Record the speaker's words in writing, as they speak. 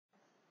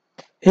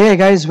Hey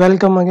guys,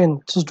 welcome again.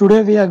 So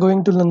today we are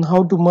going to learn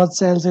how to merge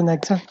cells in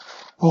Excel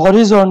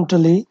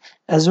horizontally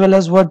as well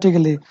as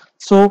vertically.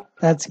 So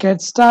let's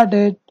get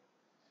started.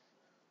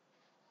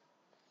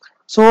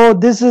 So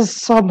this is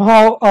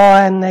somehow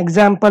an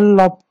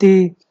example of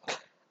the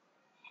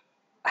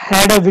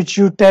header which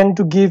you tend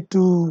to give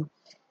to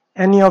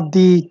any of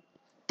the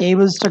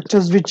table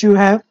structures which you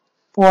have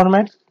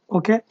format.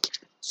 Okay,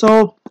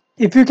 so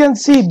if you can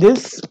see,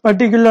 this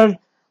particular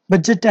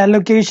budget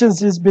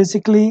allocations is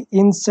basically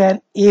in cell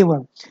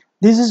A1.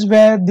 This is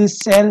where this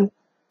cell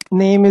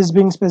name is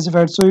being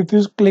specified. So if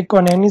you click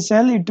on any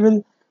cell, it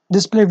will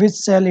display which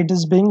cell it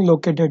is being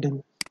located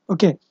in.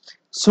 Okay,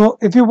 so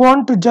if you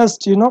want to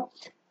just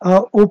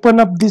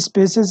open up these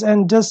spaces,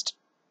 and just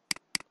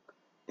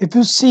if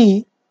you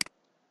see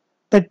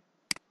that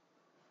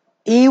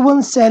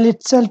A1 cell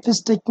itself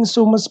is taking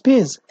so much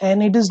space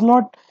and it is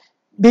not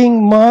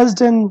being merged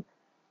and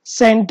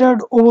centered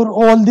over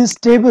all these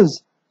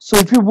tables. So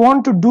if you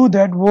want to do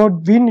that,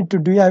 what we need to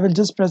do, I will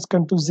just press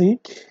Ctrl Z.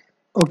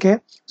 Okay,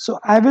 so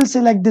I will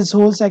select this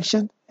whole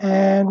section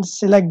and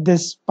select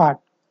this part,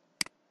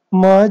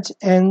 merge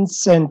and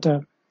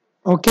center.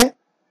 Okay,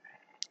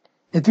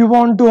 if you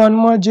want to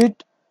unmerge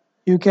it,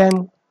 you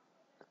can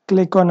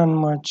click on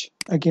unmerge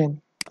again.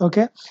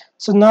 Okay,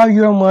 so now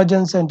you are merge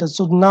and center.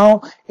 So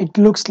now it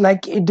looks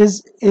like it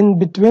is in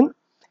between,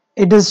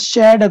 it is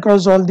shared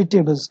across all the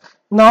tables.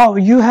 Now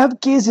you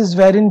have cases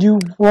wherein you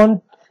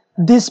want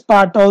this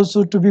part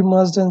also to be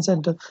merged and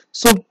center.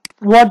 So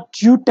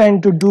what you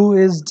tend to do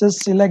is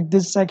just select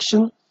this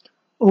section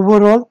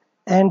overall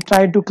and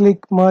try to click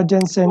merge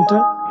and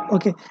center.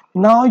 Okay,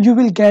 now you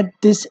will get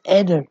this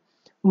error: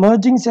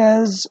 merging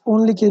cells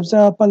only keeps the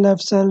upper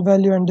left cell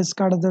value and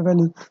discard other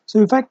value.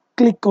 So if I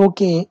click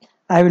OK,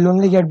 I will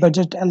only get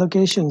budget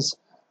allocations.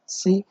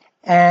 See,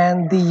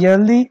 and the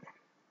yearly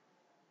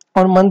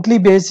or monthly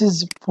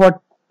basis,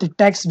 what the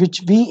text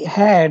which we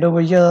had over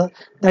here,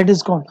 that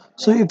is gone.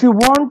 So if you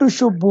want to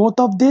show both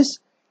of this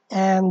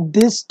and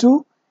this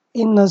too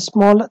in a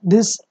smaller,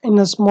 this in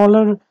a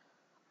smaller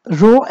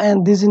row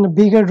and this in a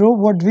bigger row,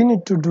 what we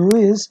need to do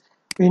is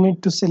we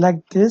need to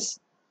select this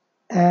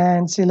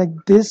and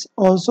select this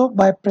also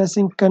by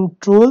pressing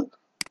Control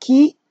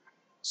key.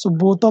 So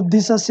both of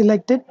these are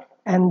selected,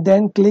 and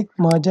then click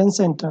merge and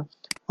center.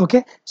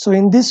 Okay, so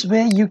in this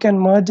way you can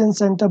merge and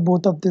center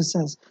both of these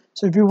cells.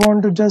 So if you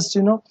want to just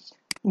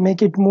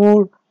make it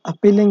more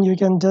appealing, you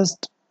can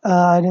just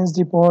arrange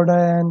the border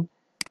and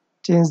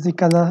change the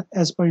color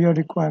as per your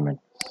requirement.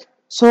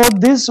 So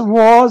this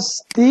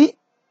was the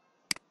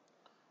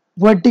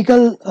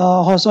horizontal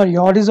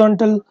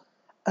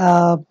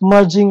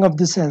merging of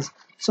the cells.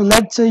 So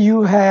let's say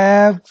you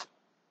have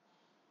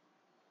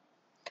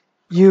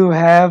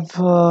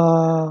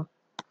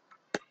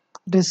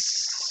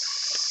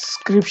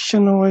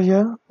description over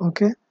here.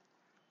 Okay,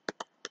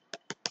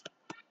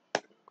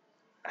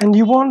 and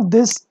you want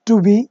this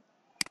to be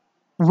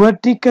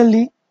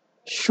vertically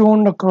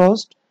shown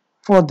across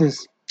for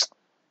this.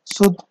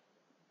 So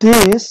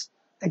this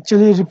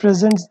actually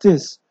represents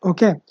this.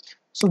 Okay,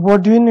 so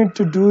what you need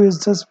to do is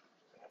just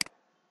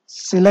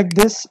select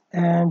this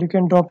and you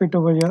can drop it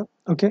over here.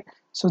 Okay,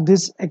 so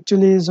this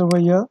actually is over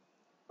here.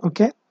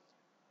 Okay,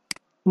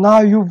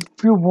 now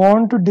if you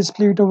want to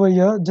display it over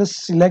here,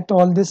 just select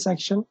all this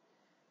section,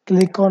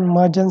 click on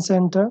merge and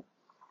center.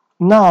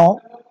 Now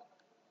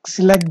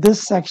select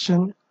this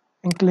section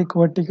and click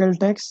vertical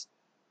text.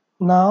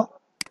 Now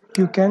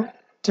you can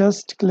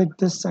just click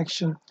this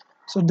section.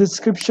 So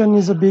description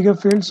is a bigger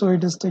field, so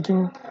it is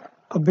taking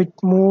a bit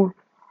more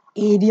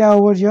area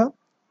over here.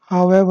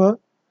 However,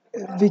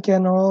 we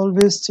can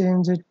always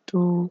change it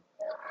to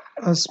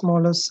a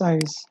smaller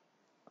size.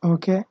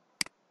 Okay,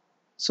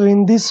 so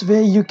in this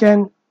way you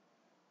can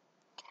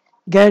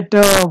get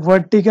a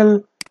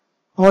vertical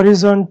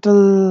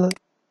horizontal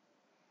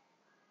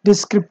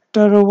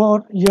descriptor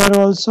over here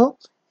also,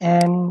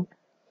 and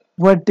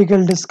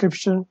vertical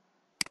description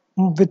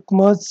with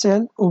merge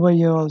cell over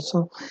here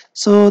also.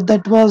 So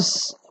that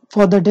was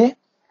for the day,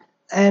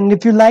 and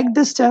if you like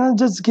this channel,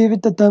 just give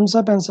it a thumbs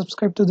up and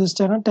subscribe to this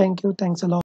channel. Thank you, thanks a lot.